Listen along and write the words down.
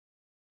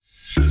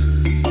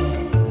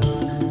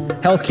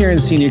Healthcare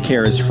and senior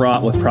care is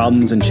fraught with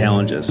problems and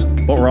challenges,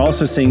 but we're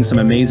also seeing some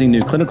amazing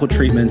new clinical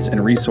treatments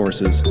and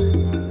resources.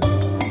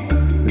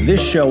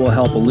 This show will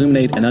help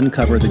illuminate and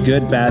uncover the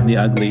good, bad, and the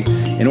ugly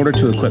in order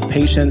to equip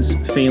patients,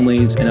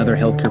 families, and other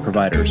healthcare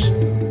providers.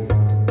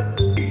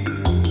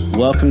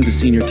 Welcome to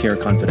Senior Care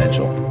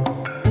Confidential.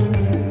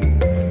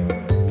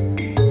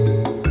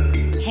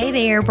 Hey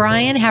there,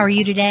 Brian. How are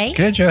you today?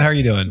 Good, Joe. How are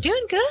you doing?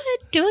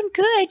 Doing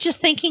good. Just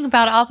thinking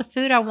about all the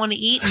food I want to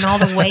eat and all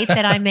the weight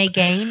that I may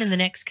gain in the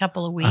next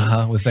couple of weeks.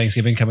 With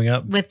Thanksgiving coming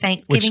up.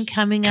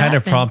 Kind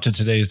of prompted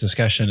today's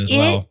discussion as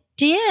well. It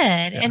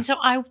did. Yeah. And so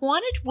I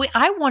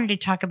wanted to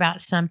talk about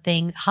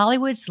something,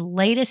 Hollywood's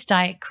latest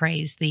diet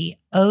craze, the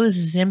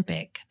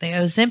Ozempic. The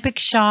Ozempic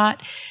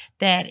shot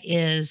that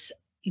is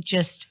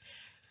just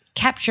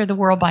capture the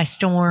world by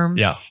storm.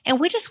 Yeah. And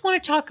we just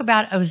want to talk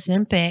about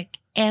Ozempic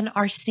and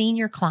our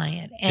senior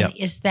client. And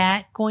is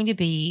that going to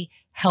be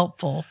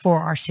helpful for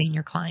our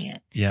senior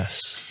client?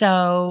 Yes.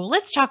 So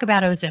let's talk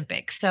about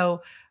Ozempic.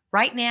 So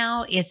right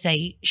now it's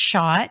a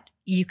shot.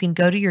 You can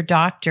go to your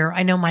doctor.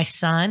 I know my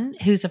son,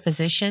 who's a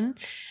physician,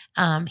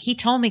 he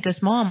told me, he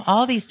goes, Mom,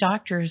 all these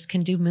doctors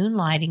can do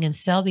moonlighting and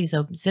sell these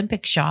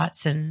Ozempic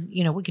shots. And,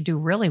 we could do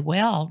really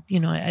well,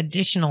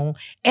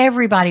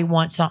 everybody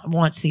wants the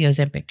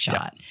Ozempic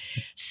shot.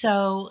 Yeah.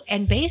 So,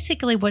 and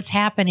basically what's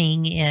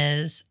happening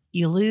is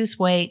you lose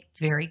weight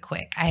very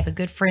quick. I have a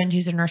good friend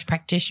who's a nurse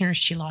practitioner.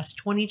 She lost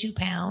 22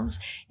 pounds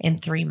in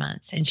 3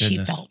 months and She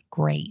felt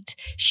great.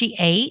 She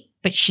ate,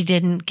 but she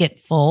didn't get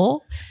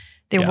full.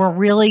 There were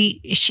really,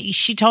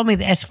 she told me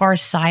that as far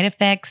as side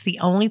effects, the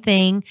only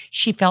thing,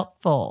 she felt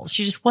full.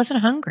 She just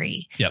wasn't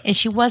hungry. Yep. And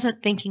she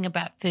wasn't thinking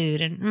about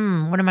food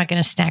and what am I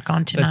going to snack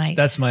on tonight?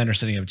 That's my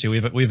understanding of it too. We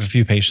have a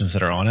few patients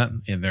that are on it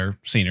and they're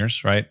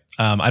seniors, right?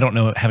 I don't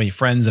know how many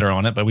friends that are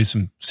on it, but we have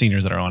some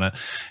seniors that are on it.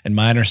 And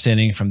my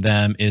understanding from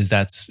them is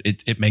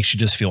it makes you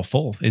just feel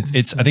full. I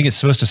think it's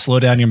supposed to slow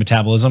down your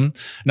metabolism.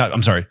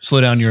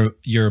 Slow down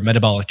your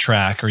metabolic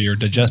tract or your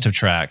digestive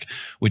tract,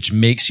 which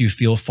makes you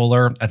feel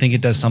fuller. I think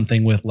it does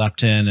something with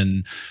leptin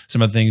and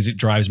some other things. It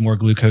drives more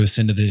glucose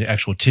into the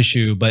actual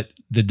tissue, but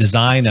the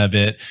design of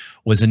it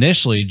was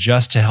initially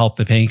just to help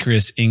the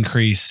pancreas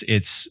increase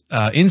its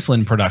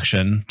insulin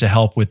production to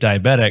help with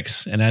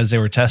diabetics. And as they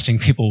were testing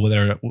people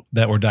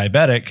that were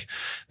diabetic,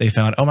 they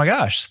found, oh my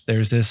gosh,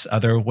 there's this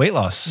other weight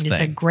loss thing.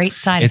 It's a great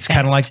side effect. It's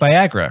kind of like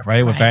Viagra,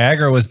 right? What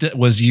Viagra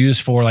was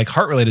used for like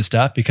heart related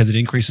stuff because it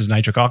increases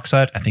nitric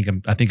oxide. I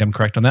think I'm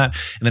correct on that.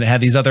 And then it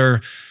had these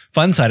other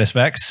fun side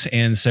effects.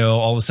 And so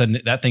all of a sudden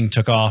that thing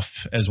took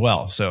off as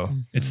well. So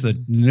it's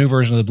the new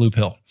version of the blue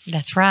pill.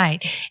 That's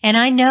right. And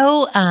I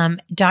know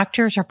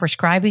doctors are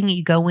prescribing,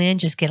 you go in,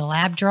 just get a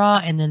lab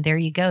draw, and then there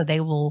you go. They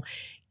will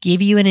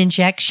give you an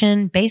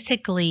injection.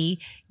 Basically,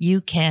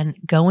 you can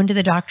go into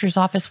the doctor's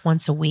office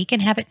once a week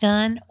and have it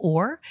done,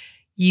 or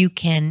you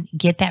can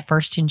get that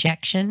first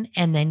injection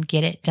and then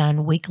get it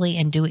done weekly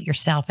and do it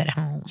yourself at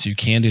home. So you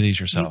can do these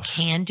yourself.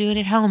 You can do it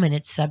at home and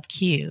it's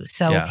sub-Q.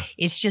 So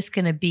it's just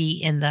going to be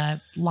in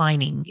the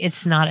lining.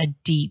 It's not a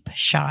deep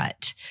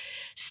shot.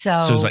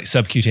 So it's like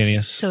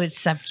subcutaneous? So it's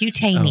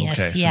subcutaneous,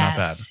 okay, so yes. Not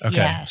bad. Okay,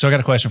 yes. So I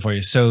got a question for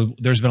you. So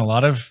there's been a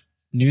lot of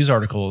news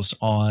articles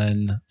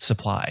on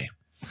supply.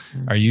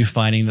 Are you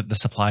finding that the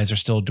supplies are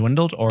still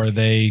dwindled or are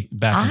they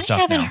back in stock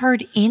now? I haven't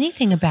heard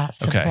anything about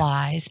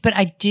supplies, but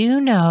I do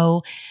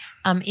know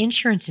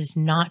insurance is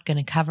not going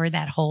to cover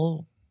that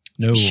whole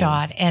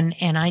shot. And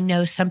I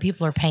know some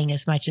people are paying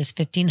as much as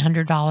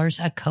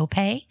 $1,500 a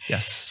copay.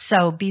 Yes.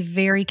 So be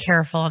very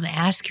careful and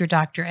ask your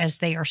doctor, as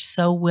they are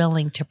so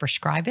willing to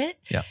prescribe it.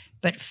 Yeah.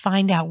 But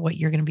find out what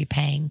you're going to be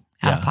paying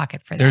out of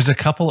pocket for that. There's a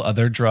couple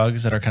other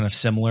drugs that are kind of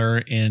similar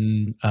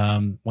in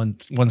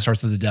one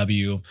starts with a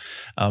W,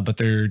 but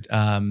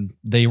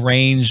they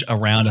range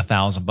around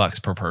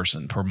 $1,000 per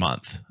person per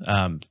month,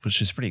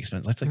 which is pretty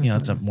expensive. That's like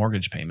that's a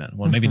mortgage payment.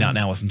 Well, maybe not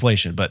now with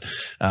inflation, but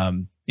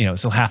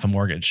still half a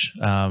mortgage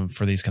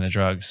for these kind of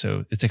drugs.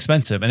 So it's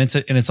expensive, and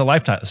it's a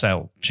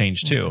lifestyle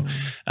change too.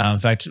 In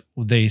fact,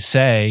 they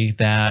say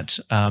that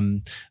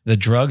the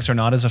drugs are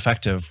not as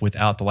effective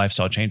without the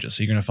lifestyle changes.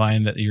 So you're going to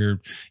find that your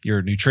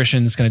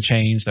nutrition is going to change.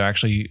 They're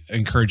actually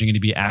encouraging you to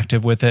be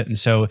active with it, and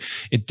so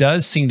it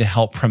does seem to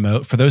help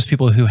promote for those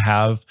people who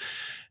have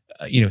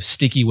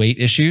sticky weight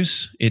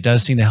issues. It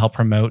does seem to help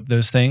promote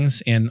those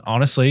things. And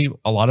honestly,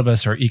 a lot of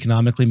us are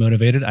economically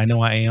motivated. I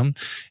know I am.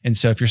 And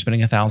so if you're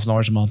spending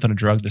 $1,000 a month on a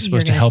drug that's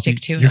supposed to help you,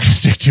 you're going to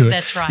stick to it.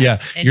 That's right.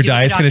 Yeah. And your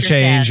diet's going to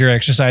change. Says. Your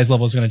exercise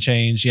level is going to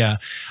change. Yeah.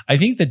 I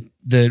think that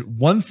the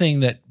one thing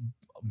that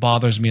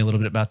bothers me a little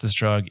bit about this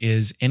drug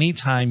is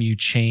anytime you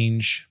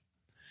change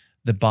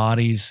the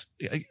body's,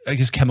 I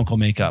guess, chemical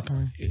makeup,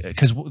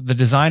 because the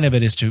design of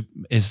it is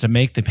to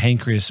make the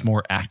pancreas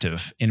more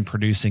active in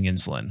producing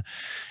insulin.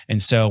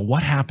 And so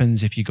what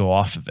happens if you go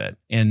off of it?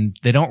 And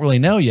they don't really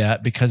know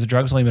yet because the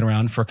drug's only been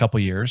around for a couple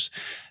of years.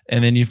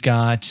 And then you've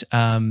got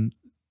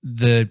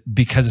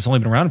because it's only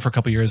been around for a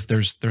couple of years,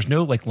 there's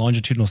no like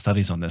longitudinal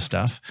studies on this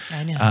stuff.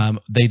 I know.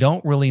 They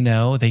don't really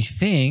know. They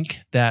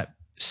think that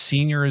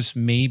seniors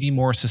may be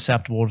more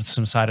susceptible to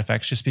some side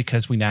effects just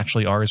because we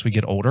naturally are as we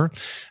get older.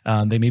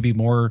 They may be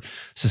more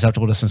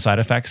susceptible to some side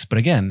effects. But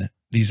again,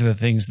 these are the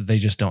things that they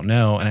just don't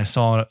know. And I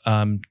saw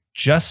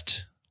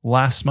just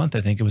last month,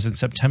 I think it was in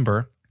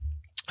September,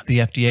 the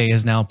FDA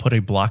has now put a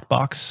black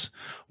box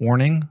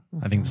warning.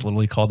 I think it's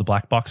literally called the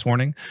black box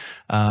warning,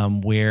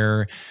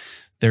 where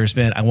there's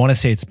been, I want to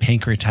say it's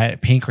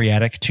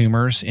pancreatic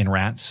tumors in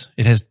rats.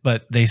 It has,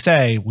 but they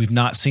say we've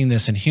not seen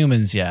this in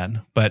humans yet,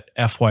 but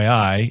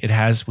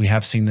FYI, we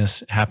have seen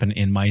this happen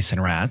in mice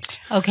and rats.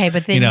 Okay.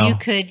 But then you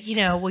could,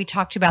 we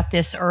talked about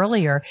this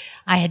earlier.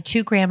 I had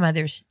 2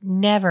 grandmothers,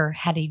 never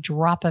had a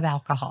drop of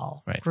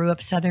alcohol, grew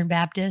up Southern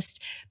Baptist,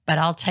 but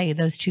I'll tell you,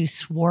 those 2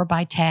 swore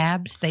by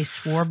tabs. They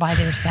swore by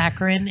their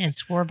saccharin and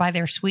swore by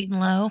their sweet and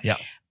low. Yeah.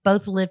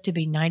 Both lived to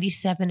be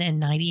 97 and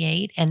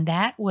 98. And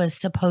that was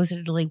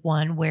supposedly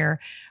one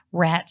where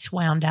rats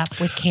wound up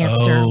with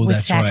cancer with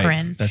saccharin.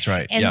 Right. That's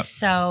right. And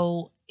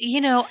so,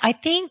 I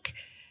think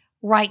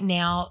right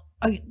now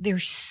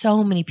there's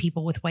so many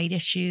people with weight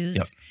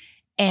issues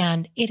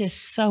and it is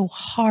so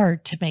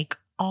hard to make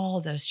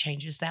all those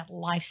changes, that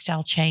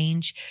lifestyle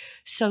change.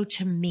 So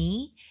to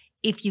me,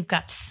 if you've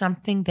got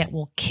something that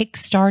will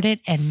kickstart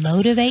it and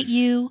motivate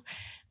you,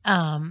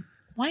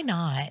 why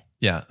not?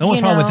 Yeah. The only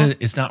problem with it,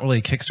 it's not really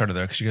a Kickstarter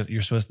though, because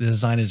you're supposed, the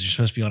design is you're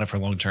supposed to be on it for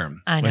long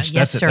term. I know.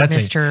 Yes, sir,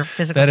 Mr.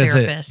 Physical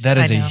Therapist. That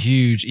is a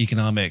huge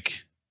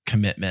economic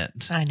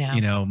commitment. I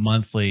know.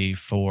 Monthly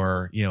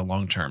for,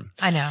 long term.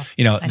 I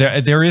know.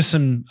 There is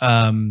some,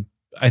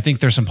 I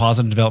think there's some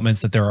positive developments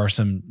that there are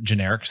some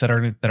generics that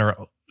are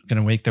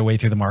going to make their way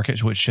through the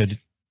market, which should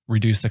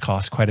reduce the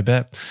cost quite a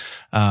bit.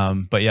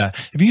 But yeah,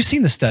 have you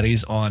seen the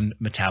studies on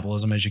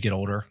metabolism as you get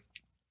older?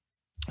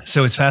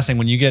 So it's fascinating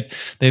when you get,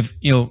 I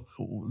think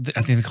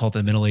they call it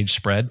the middle-age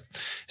spread.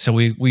 So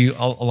we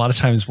a lot of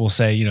times we'll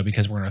say,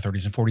 because we're in our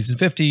 30s and 40s and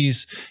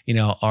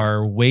 50s,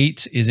 our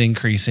weight is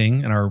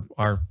increasing and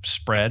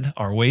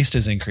our waist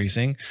is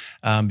increasing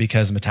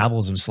because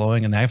metabolism is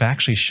slowing. And I've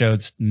actually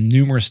showed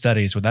numerous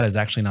studies where that is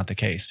actually not the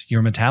case.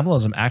 Your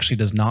metabolism actually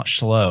does not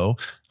slow.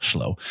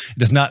 It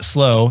does not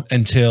slow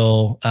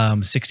until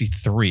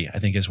 63, I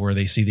think, is where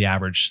they see the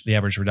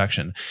average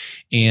reduction.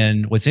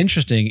 And what's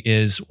interesting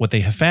is what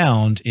they have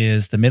found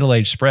is the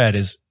middle-age spread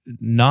is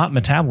not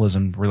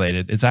metabolism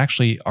related. It's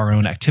actually our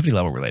own activity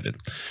level related.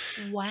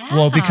 Wow.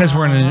 Well, because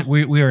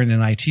we are in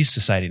an IT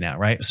society now,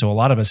 right? So a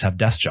lot of us have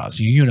desk jobs.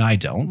 You and I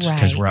don't,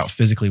 because we're out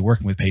physically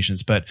working with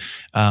patients, but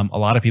a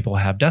lot of people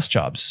have desk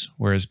jobs,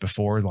 whereas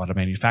before a lot of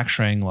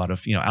manufacturing, a lot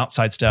of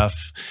outside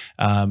stuff,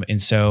 and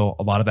so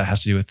a lot of that has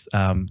to do with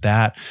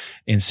that.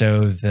 And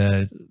so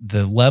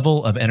the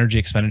level of energy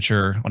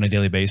expenditure on a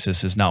daily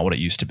basis is not what it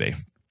used to be.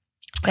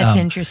 That's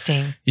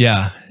interesting.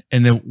 Yeah.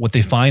 And then what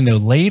they find though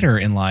later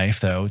in life,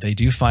 though, they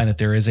do find that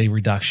there is a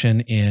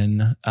reduction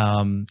in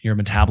your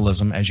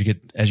metabolism as you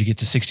get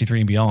to 63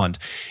 and beyond.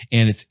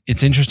 And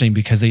it's interesting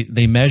because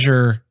they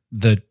measure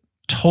the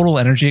total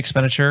energy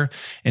expenditure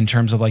in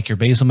terms of like your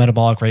basal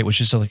metabolic rate,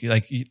 which is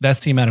like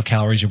that's the amount of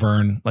calories you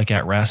burn like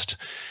at rest.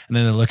 And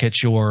then they look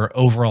at your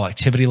overall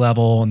activity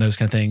level and those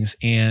kind of things.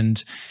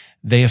 And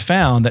they have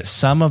found that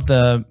some of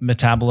the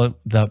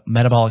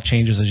metabolic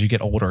changes as you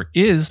get older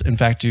is in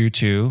fact due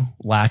to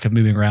lack of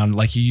moving around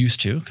like you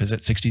used to, because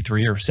at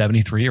 63 or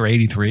 73 or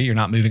 83, you're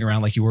not moving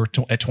around like you were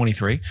at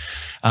 23.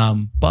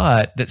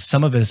 But that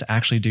some of it is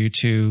actually due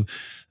to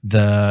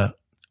the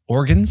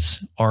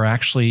organs are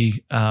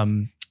actually,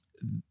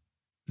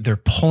 they're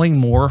pulling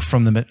more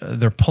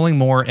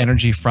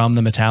energy from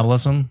the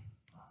metabolism.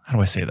 How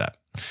do I say that?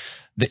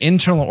 The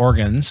internal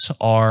organs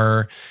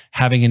are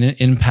having an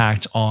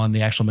impact on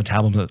the actual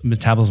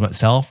metabolism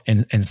itself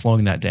and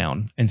slowing that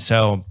down. And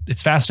so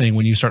it's fascinating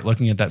when you start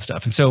looking at that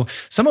stuff. And so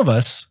some of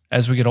us,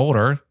 as we get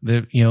older,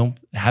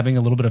 having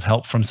a little bit of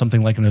help from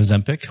something like an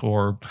Ozempic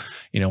or,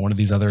 one of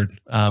these other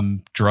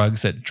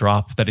drugs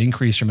that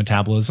increase your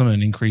metabolism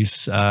and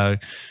increase,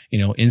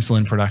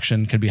 insulin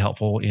production could be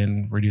helpful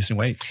in reducing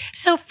weight.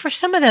 So for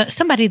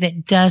somebody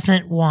that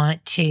doesn't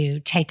want to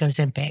take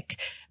Ozempic,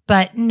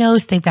 but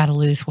knows they've got to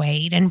lose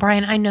weight. And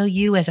Brian, I know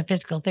you as a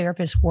physical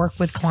therapist work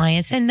with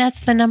clients, and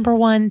that's the number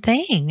one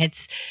thing.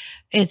 It's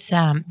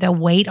the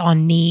weight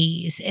on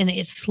knees, and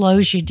it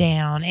slows you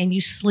down, and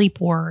you sleep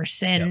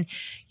worse, and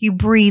you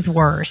breathe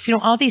worse.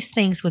 All these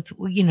things with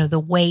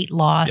the weight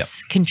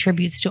loss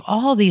contributes to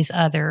all these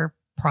other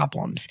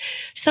problems.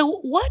 So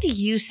what do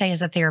you say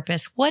as a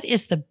therapist? What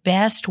is the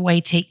best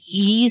way to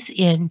ease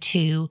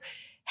into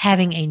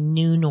having a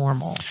new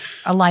normal,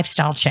 a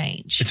lifestyle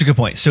change? It's a good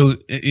point. So,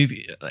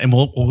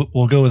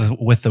 we'll go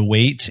with the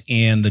weight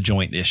and the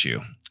joint issue.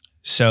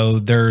 So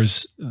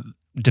there's,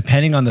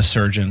 depending on the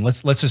surgeon,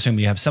 let's assume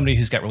you have somebody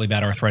who's got really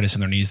bad arthritis in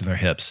their knees and their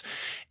hips,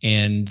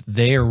 and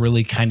they are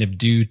really kind of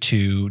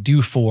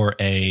due for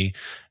a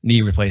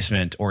knee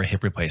replacement or a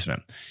hip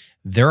replacement.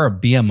 There are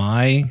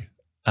BMI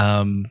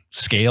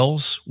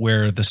scales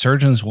where the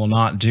surgeons will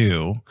not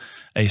do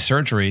a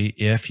surgery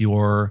if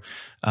your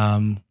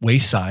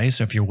waist size,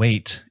 if your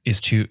weight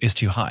is too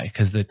high,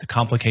 because the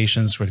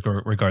complications with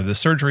regard to the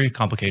surgery,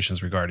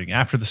 complications regarding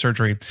after the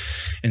surgery.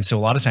 And so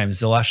a lot of times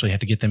they'll actually have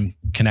to get them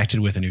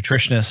connected with a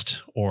nutritionist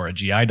or a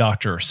GI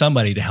doctor or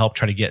somebody to help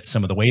try to get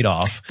some of the weight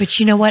off. But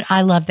you know what?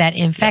 I love that.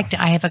 In fact,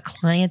 I have a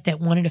client that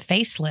wanted a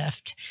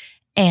facelift.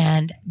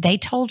 And the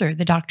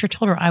doctor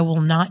told her, I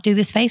will not do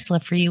this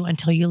facelift for you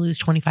until you lose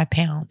 25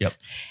 pounds. Yep.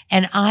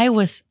 And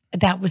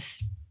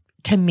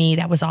to me,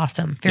 that was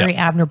awesome. Very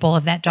admirable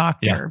of that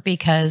doctor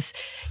because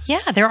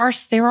there are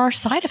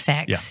side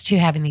effects to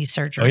having these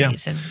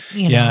surgeries. And,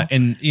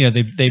 and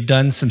they've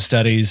done some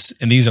studies,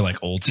 and these are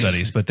like old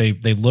studies, but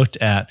they've looked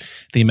at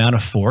the amount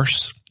of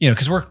force,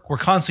 because we're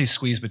constantly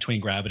squeezed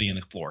between gravity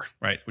and the floor,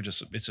 right?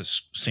 It's a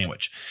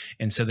sandwich.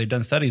 And so they've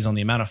done studies on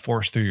the amount of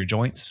force through your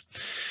joints.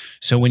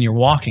 So when you're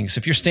walking, so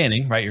if you're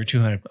standing, right,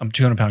 I'm a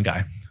 200 pound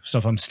guy. So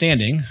if I'm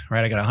standing,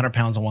 right, I got 100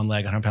 pounds on one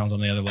leg, 100 pounds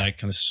on the other leg,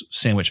 kind of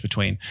sandwich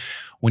between.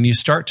 When you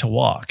start to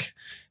walk,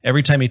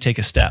 every time you take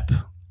a step,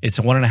 it's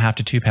 1.5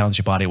 to 2 pounds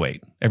your body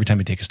weight every time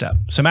you take a step.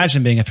 So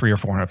imagine being a 300 or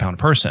 400 pound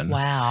person.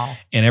 Wow.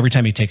 And every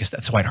time you take a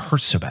step, that's why it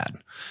hurts so bad.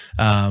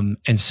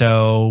 And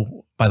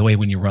so, by the way,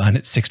 when you run,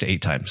 it's 6 to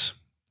 8 times.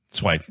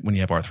 That's why when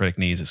you have arthritic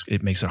knees,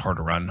 it makes it hard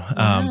to run.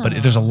 Wow.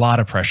 But there's a lot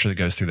of pressure that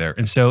goes through there.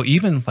 And so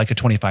even like a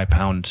 25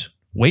 pound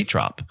weight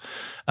drop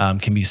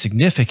can be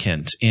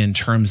significant in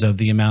terms of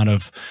the amount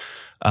of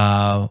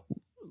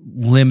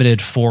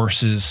limited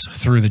forces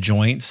through the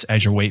joints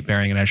as you're weight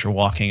bearing and as you're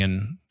walking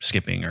and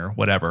skipping or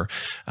whatever.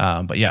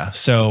 But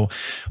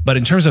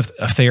in terms of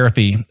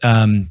therapy,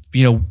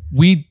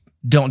 we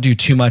don't do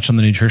too much on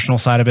the nutritional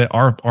side of it.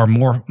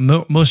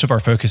 Most of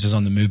our focus is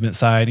on the movement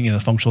side, the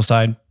functional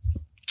side.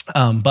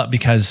 But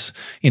because,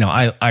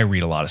 I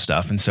read a lot of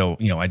stuff. And so,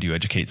 I do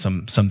educate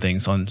some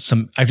things on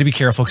I have to be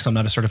careful because I'm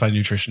not a certified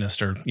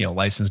nutritionist or,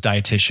 licensed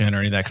dietitian or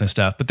any of that kind of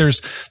stuff. But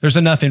there's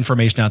enough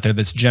information out there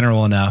that's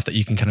general enough that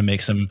you can kind of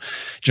make some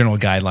general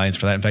guidelines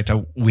for that. In fact,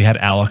 we had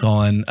Alec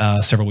on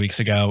several weeks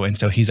ago. And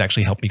so he's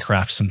actually helped me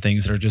craft some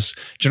things that are just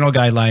general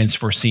guidelines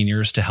for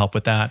seniors to help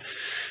with that.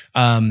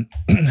 And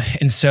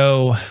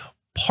so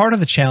part of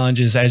the challenge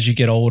is as you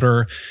get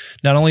older,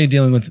 not only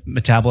dealing with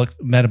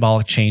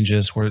metabolic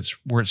changes where it's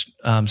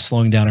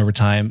slowing down over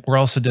time, we're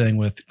also dealing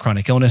with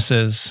chronic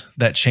illnesses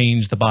that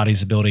change the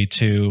body's ability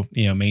to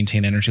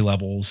maintain energy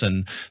levels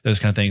and those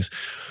kind of things.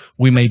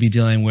 We may be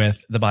dealing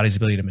with the body's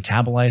ability to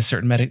metabolize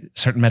certain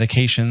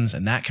medications,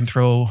 and that can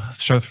throw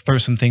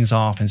some things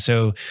off. And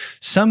so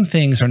some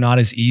things are not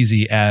as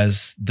easy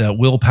as the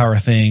willpower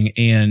thing,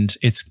 and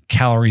it's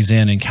calories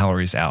in and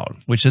calories out,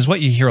 which is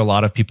what you hear a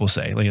lot of people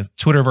say, like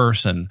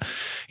Twitterverse, and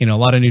a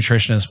lot of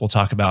nutritionists will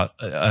talk about.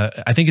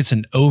 I think it's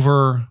an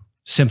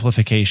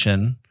oversimplification.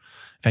 In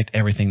fact,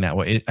 everything that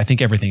way. I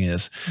think everything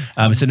is.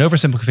 It's an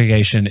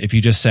oversimplification if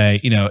you just say,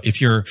 if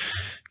your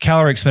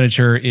calorie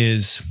expenditure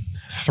is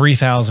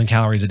 3,000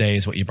 calories a day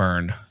is what you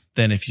burn.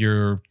 Then if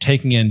you're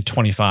taking in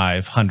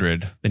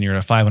 2,500, then you're at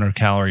a 500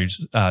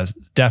 calories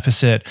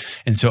deficit.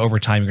 And so over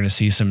time, you're going to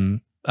see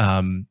some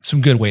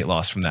good weight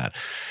loss from that.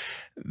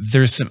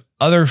 There's some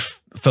other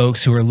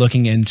folks who are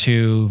looking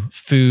into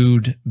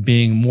food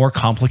being more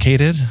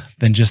complicated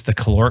than just the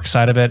caloric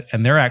side of it.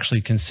 And they're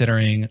actually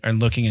considering and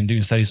looking and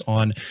doing studies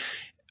on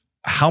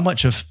how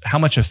much of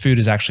food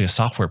is actually a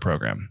software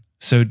program.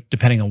 So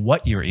depending on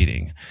what you're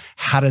eating,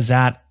 how does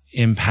that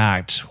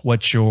impact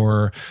what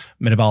your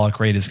metabolic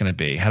rate is going to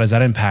be? How does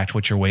that impact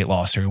what your weight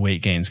loss or your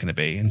weight gain is going to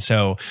be? And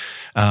so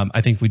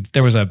I think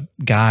there was a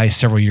guy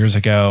several years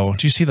ago.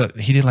 Do you see that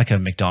he did like a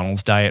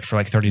McDonald's diet for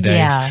like 30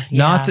 days?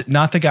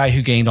 Not the guy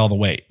who gained all the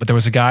weight, but there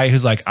was a guy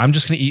who's like, I'm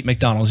just going to eat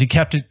McDonald's. He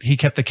kept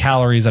the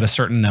calories at a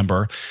certain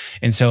number.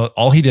 And so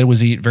all he did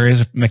was eat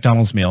various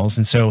McDonald's meals.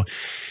 And so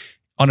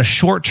on a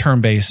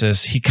short-term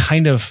basis, he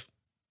kind of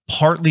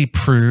partly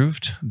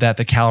proved that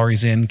the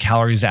calories in,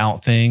 calories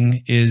out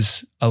thing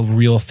is a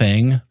real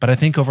thing. But I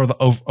think over the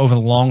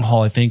long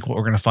haul, I think what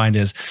we're going to find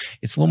is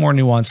it's a little more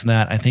nuanced than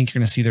that. I think you're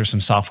going to see there's some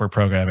software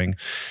programming.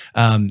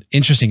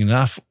 Interesting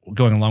enough,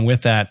 going along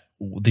with that,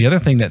 the other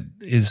thing that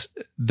is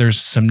there's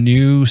some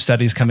new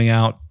studies coming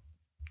out.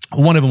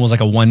 One of them was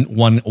like a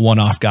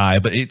one-off guy,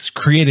 but it's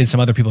created some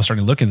other people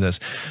starting to look into this.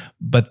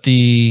 But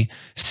the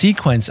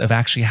sequence of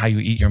actually how you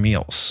eat your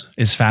meals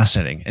is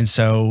fascinating. And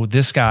so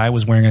this guy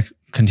was wearing a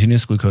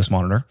continuous glucose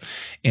monitor.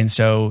 And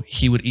so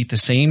he would eat the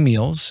same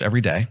meals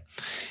every day.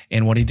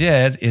 And what he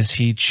did is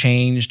he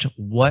changed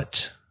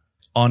what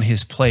on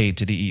his plate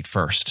did he eat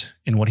first.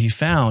 And what he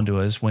found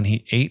was when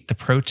he ate the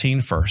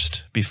protein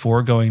first,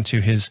 before going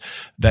to his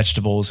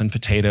vegetables and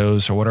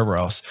potatoes or whatever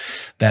else,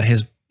 that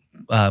his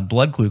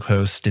blood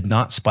glucose did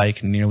not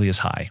spike nearly as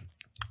high.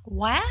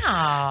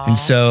 Wow. And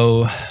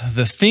so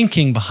the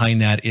thinking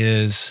behind that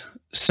is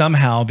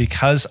somehow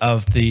because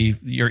of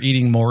you're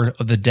eating more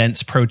of the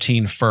dense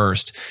protein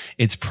first,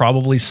 it's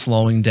probably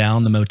slowing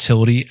down the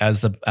motility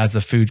as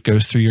the food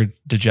goes through your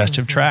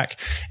digestive tract.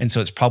 And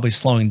so it's probably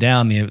slowing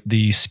down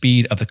the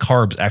speed of the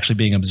carbs actually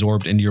being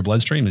absorbed into your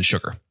bloodstream and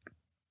sugar.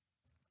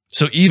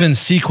 So even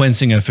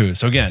sequencing of food.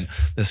 So again,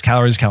 this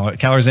calories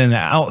in,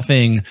 out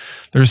thing,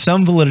 there's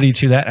some validity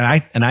to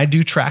that. And I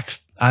do track,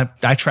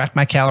 I track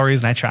my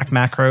calories and I track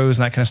macros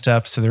and that kind of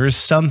stuff. So there is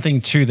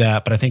something to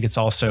that, but I think it's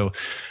also,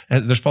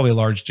 there's probably a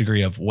large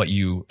degree of what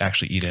you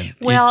actually eat in.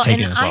 Well,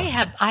 and I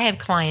have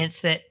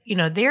clients that,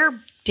 their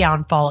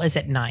downfall is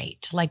at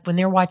night. Like when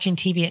they're watching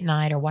TV at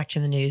night or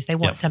watching the news, they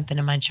want something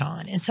to munch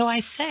on. And so I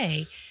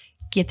say,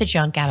 get the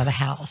junk out of the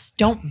house.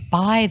 Don't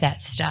buy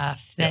that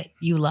stuff that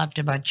you love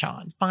to munch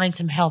on. Find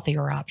some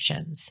healthier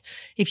options.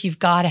 If you've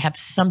got to have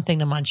something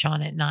to munch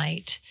on at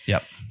night.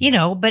 Yep.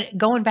 But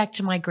going back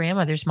to my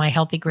grandmothers, my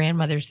healthy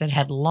grandmothers that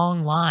had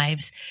long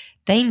lives,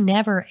 they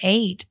never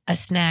ate a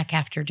snack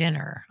after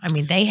dinner. I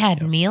mean, they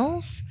had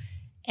meals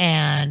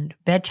and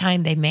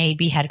bedtime, they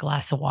maybe had a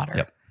glass of water.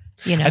 Yep.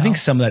 I think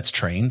some of that's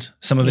trained.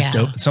 Some of it's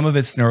dope. Some of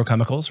it's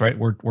neurochemicals, right?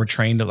 We're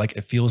trained to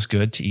it feels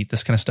good to eat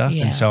this kind of stuff.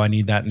 And so I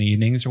need that in the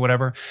evenings or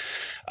whatever.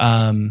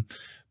 But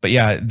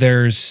yeah,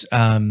 there's,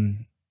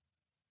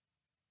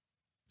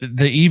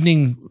 the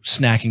evening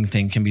snacking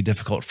thing can be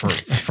difficult for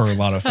a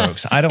lot of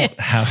folks. I don't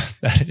have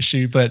that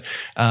issue, but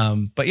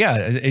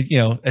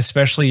yeah,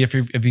 especially if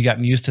you've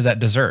gotten used to that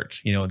dessert,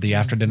 the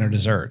after dinner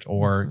dessert,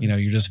 or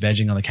you're just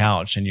vegging on the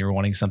couch and you're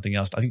wanting something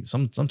else. I think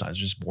sometimes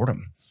just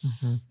boredom.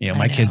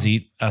 My kids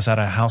eat us out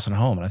of house and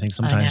home, and I think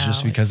sometimes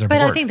just because they're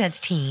bored. But I think that's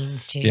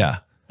teens too. Yeah.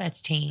 That's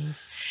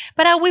teens.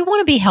 But we want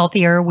to be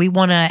healthier. We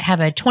want to have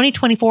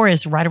 2024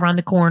 is right around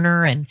the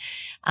corner. And,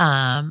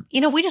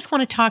 we just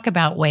want to talk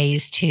about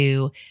ways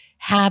to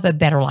have a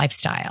better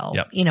lifestyle,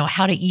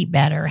 how to eat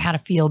better, how to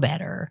feel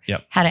better,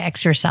 how to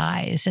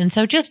exercise. And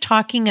so just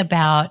talking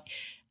about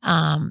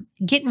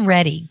getting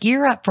ready,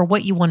 gear up for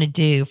what you want to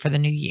do for the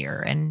new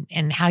year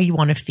and how you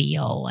want to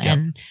feel.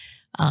 And,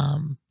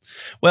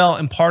 well,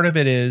 and part of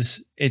it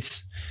is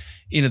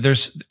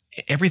there's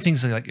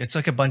everything's it's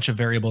like a bunch of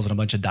variables and a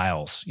bunch of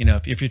dials.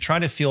 If you're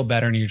trying to feel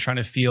better and you're trying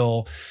to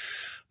feel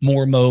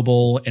more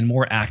mobile and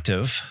more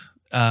active,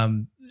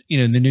 the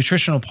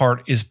nutritional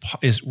part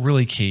is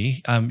really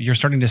key. You're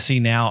starting to see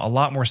now a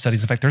lot more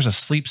studies. In fact, there's a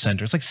sleep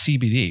center. It's like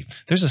CBD.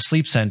 There's a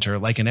sleep center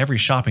like in every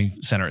shopping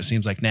center, it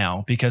seems like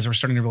now, because we're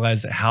starting to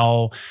realize that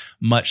how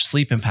much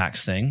sleep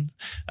impacts things.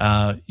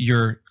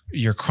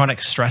 Your chronic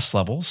stress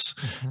levels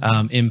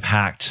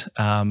impact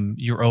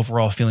your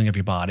overall feeling of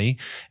your body,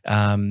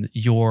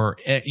 your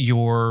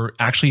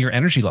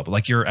energy level,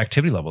 like your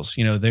activity levels.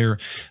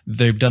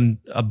 They've done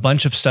a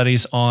bunch of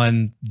studies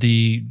on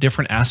the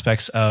different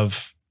aspects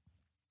of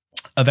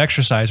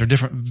exercise or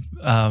different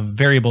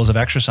variables of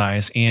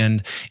exercise,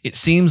 and it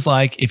seems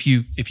like if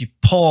you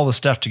pull all the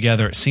stuff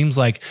together, it seems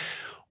like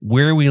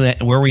where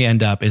we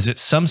end up is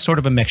it's some sort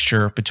of a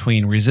mixture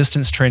between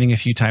resistance training a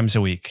few times a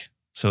week.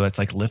 So that's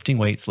like lifting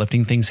weights,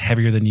 lifting things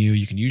heavier than you.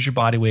 You can use your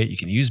body weight. You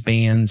can use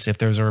bands if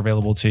those are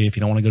available to you. If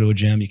you don't want to go to a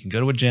gym, you can go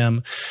to a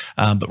gym.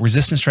 But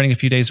resistance training a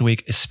few days a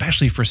week,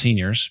 especially for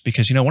seniors,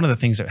 because one of the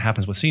things that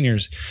happens with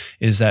seniors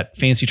is that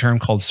fancy term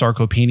called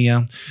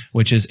sarcopenia,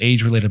 which is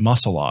age-related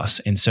muscle loss.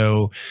 And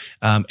so,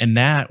 and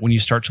that when you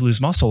start to lose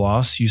muscle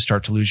loss, you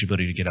start to lose your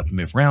ability to get up and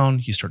move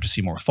around. You start to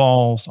see more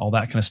falls, all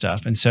that kind of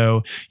stuff. And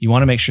so you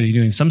want to make sure you're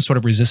doing some sort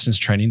of resistance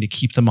training to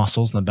keep the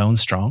muscles and the bones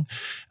strong.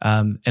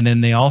 And then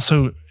they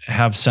also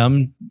have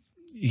some,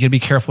 you got to be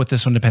careful with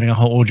this one depending on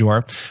how old you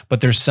are, but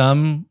there's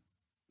some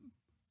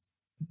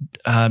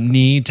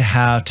need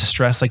to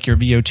stress like your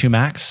VO2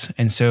 max.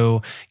 And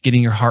so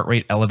getting your heart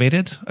rate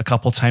elevated a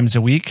couple times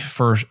a week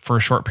for a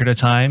short period of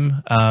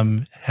time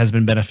has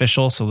been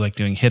beneficial. So like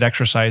doing HIIT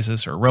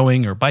exercises or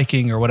rowing or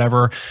biking or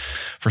whatever,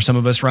 for some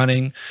of us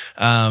running.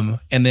 And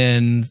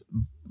then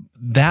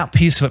that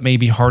piece of it may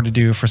be hard to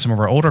do for some of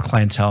our older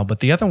clientele,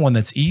 but the other one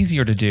that's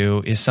easier to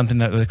do is something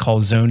that they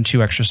call zone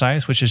 2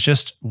 exercise, which is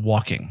just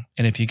walking.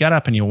 And if you got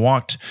up and you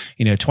walked,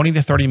 20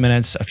 to 30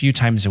 minutes a few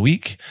times a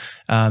week,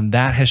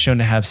 that has shown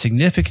to have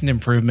significant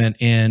improvement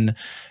in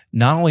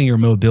not only your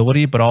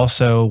mobility, but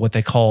also what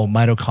they call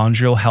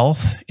mitochondrial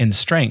health and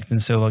strength.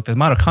 And so like the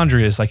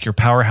mitochondria is like your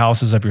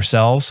powerhouses of your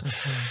cells.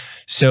 Mm-hmm.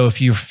 So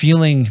if you're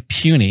feeling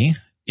puny,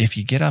 if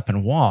you get up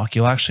and walk,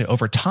 you'll actually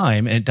over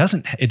time, and it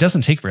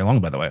doesn't take very long,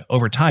 by the way,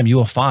 over time, you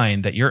will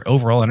find that your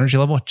overall energy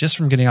level just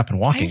from getting up and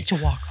walking. I used to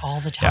walk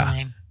all the time.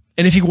 Yeah.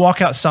 And if you walk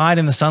outside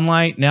in the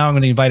sunlight, now I'm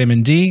going to need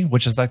vitamin D,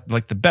 which is like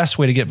the best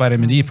way to get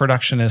vitamin D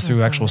production is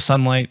through actual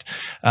sunlight.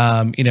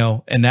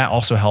 And that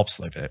also helps.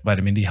 Like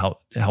vitamin D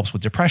helps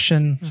with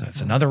depression. So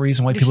that's another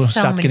reason why people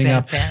stop getting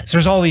benefits. Up. So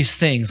there's all these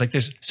things like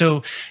there's,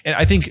 so, and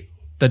I think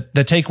the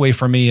takeaway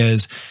for me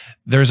is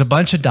there's a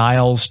bunch of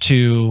dials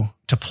to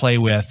play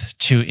with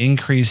to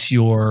increase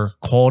your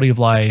quality of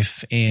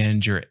life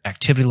and your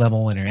activity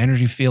level and your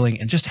energy feeling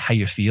and just how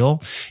you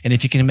feel. And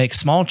if you can make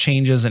small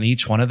changes in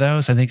each one of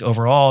those, I think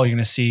overall you're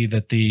going to see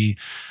that the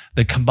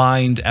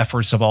combined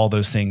efforts of all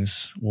those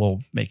things will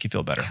make you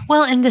feel better.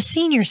 Well, and the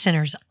senior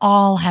centers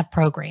all have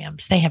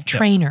programs. They have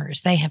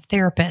trainers, they have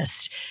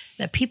therapists,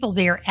 the people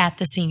there at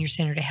the senior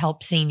center to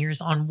help seniors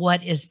on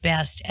what is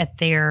best at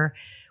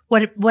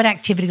what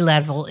activity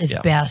level is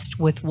best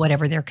with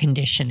whatever their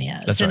condition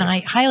is. That's and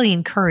right. I highly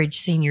encourage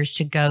seniors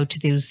to go to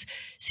those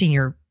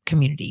senior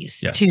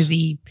communities, to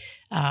the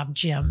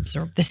gyms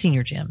or the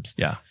senior gyms.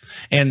 Yeah.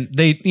 And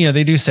they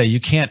do say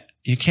you can't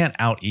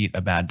out eat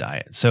a bad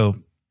diet. So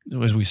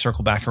as we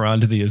circle back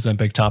around to the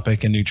Ozempic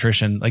topic and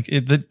nutrition, like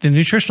the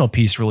nutritional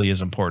piece really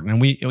is important.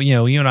 And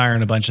you and I are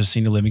in a bunch of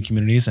senior living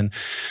communities, and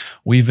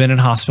we've been in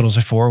hospitals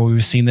before where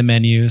we've seen the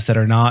menus that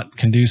are not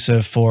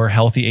conducive for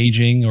healthy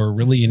aging or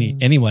really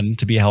anyone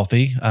to be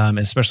healthy,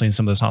 especially in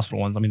some of those hospital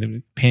ones. I mean,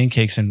 the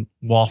pancakes and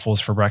waffles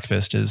for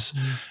breakfast is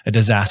a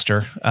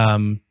disaster.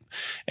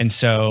 And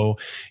so,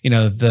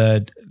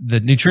 the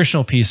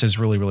nutritional piece is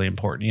really, really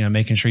important,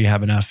 making sure you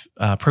have enough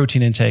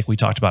protein intake. We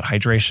talked about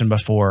hydration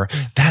before.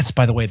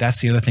 By the way,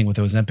 that's the other thing with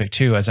Ozempic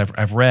too, as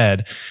I've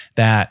read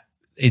that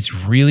it's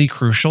really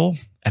crucial.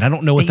 And I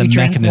don't know what the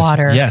mechanism.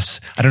 Water. Yes,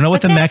 I don't know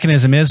what the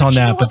mechanism is on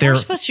that, but we're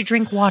supposed to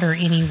drink water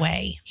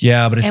anyway.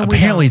 Yeah, but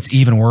apparently it's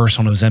even worse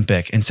on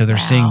Ozempic, and so they're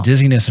seeing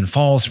dizziness and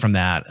falls from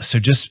that. So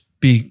just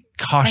be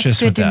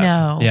cautious with that. That's good to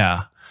know.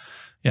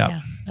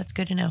 Yeah, that's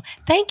good to know.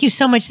 Thank you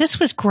so much. This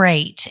was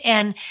great.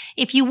 And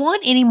if you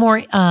want any more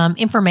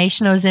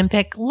information on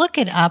Ozempic, look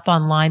it up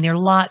online. There are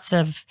lots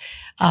of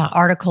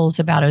articles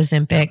about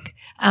Ozempic.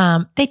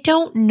 They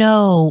don't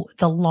know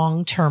the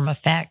long-term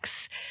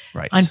effects,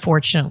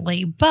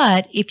 unfortunately.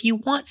 But if you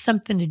want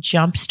something to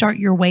jumpstart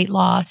your weight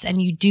loss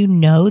and you do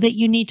know that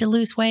you need to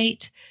lose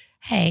weight,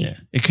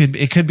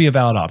 it could be a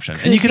valid option.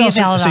 And you can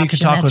also you can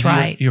talk with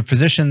your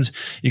physicians.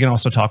 You can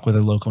also talk with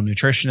a local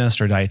nutritionist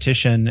or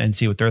dietitian and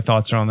see what their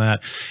thoughts are on that.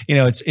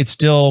 It's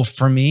still,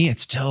 for me,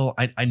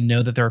 I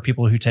know that there are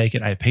people who take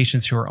it. I have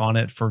patients who are on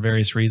it for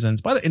various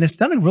reasons. And it's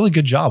done a really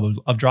good job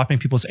of dropping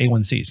people's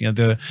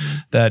A1Cs,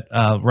 that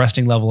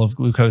resting level of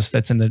glucose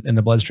that's in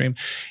the bloodstream.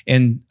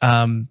 And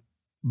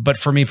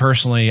but for me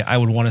personally, I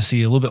would want to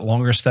see a little bit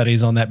longer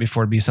studies on that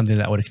before it'd be something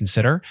that I would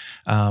consider.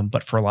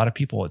 But for a lot of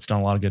people, it's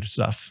done a lot of good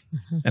stuff.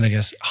 And I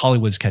guess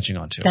Hollywood's catching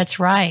on to it. That's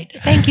right.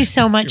 Thank you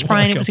so much,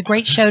 Brian. Welcome. It was a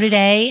great show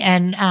today.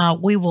 And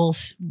we will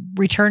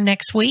return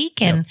next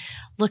week. And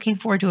looking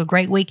forward to a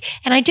great week.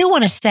 And I do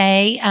want to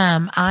say,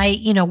 I'm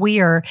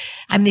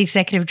the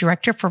executive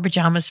director for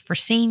Pajamas for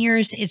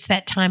Seniors. It's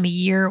that time of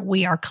year.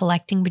 We are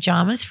collecting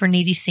pajamas for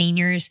needy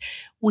seniors.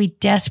 We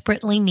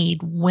desperately need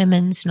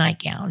women's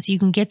nightgowns. You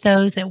can get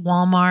those at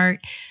Walmart.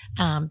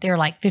 They're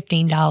like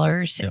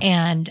 $15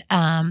 and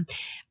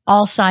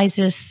all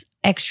sizes,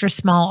 extra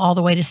small, all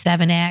the way to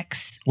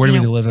 7X. Where do we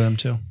deliver them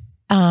to?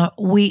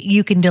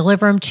 You can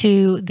deliver them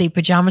to the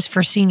Pajamas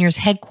for Seniors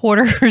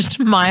headquarters,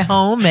 my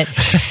home at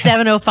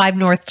 705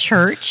 North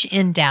Church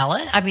in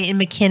Dallas. In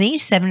McKinney,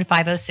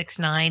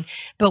 75069.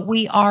 But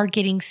we are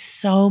getting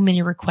so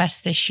many requests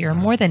this year,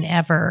 more than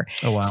ever.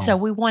 Oh, wow. So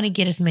we want to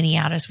get as many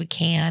out as we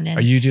can. And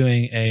are you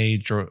doing a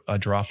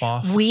drop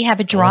off? We have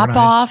a drop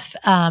off.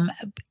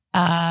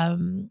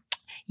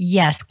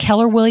 Yes,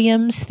 Keller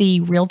Williams, the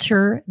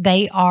realtor,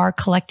 they are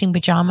collecting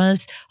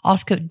pajamas.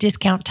 Also,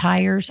 Discount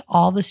Tires,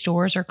 all the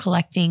stores are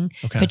collecting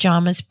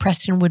pajamas.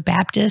 Prestonwood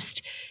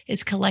Baptist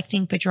is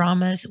collecting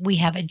pajamas. We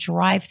have a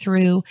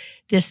drive-through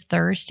this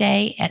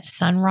Thursday at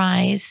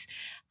Sunrise.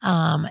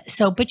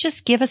 But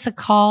just give us a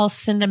call,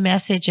 send a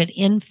message at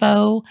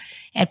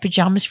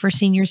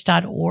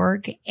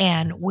info@pajamasforseniors.org,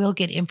 and we'll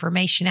get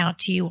information out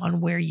to you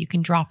on where you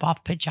can drop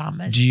off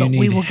pajamas.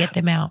 We will get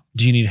them out.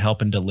 Do you need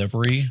help in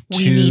delivery?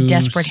 We need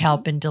desperate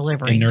help in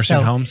delivery. In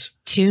nursing homes?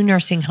 2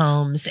 nursing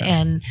homes. Okay.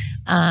 And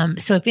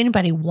so if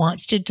anybody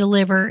wants to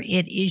deliver,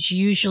 it is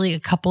usually a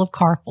couple of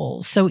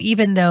carfuls. So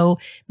even though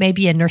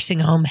maybe a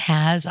nursing home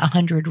has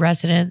 100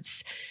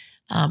 residents,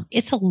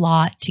 it's a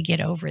lot to get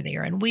over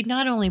there. And we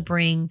not only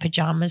bring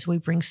pajamas, we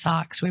bring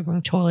socks, we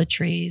bring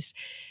toiletries,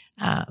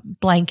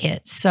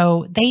 blankets.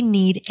 So they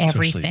need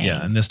everything.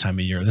 Especially, and this time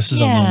of year. This is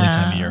a lonely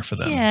time of year for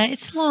them. Yeah,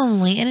 it's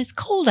lonely and it's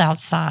cold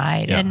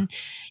outside. Yeah. And,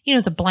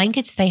 the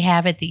blankets they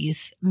have at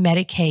these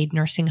Medicaid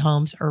nursing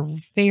homes are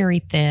very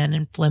thin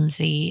and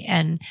flimsy,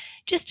 and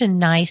just a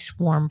nice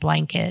warm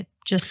blanket.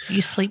 Just,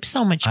 you sleep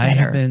so much better. I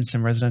have been in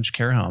some residential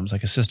care homes,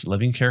 like assisted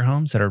living care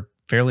homes that are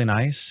fairly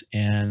nice,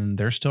 and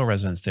there's still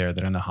residents there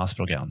that are in the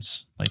hospital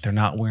gowns. Like, they're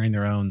not wearing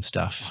their own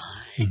stuff.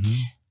 What?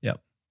 Mm-hmm.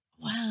 Yep.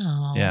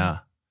 Wow. Yeah.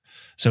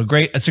 So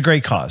great. It's a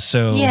great cause.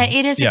 So yeah,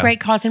 it is a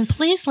great cause. And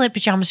please let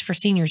Pajamas for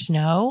Seniors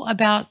know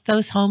about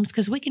those homes,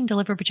 because we can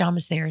deliver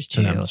pajamas there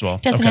too. To them as well.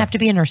 Doesn't have to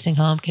be a nursing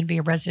home. Can be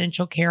a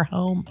residential care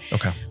home.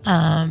 Okay.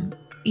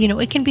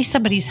 It can be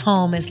somebody's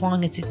home as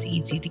long as it's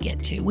easy to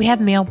get to. We have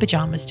mail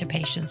pajamas to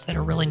patients that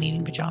are really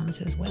needing pajamas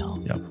as well.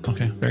 Yep.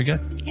 Okay. Very good.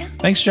 Yeah.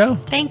 Thanks, Joe.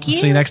 Thank you.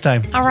 See you next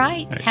time. All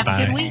right. Have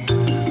a good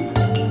week.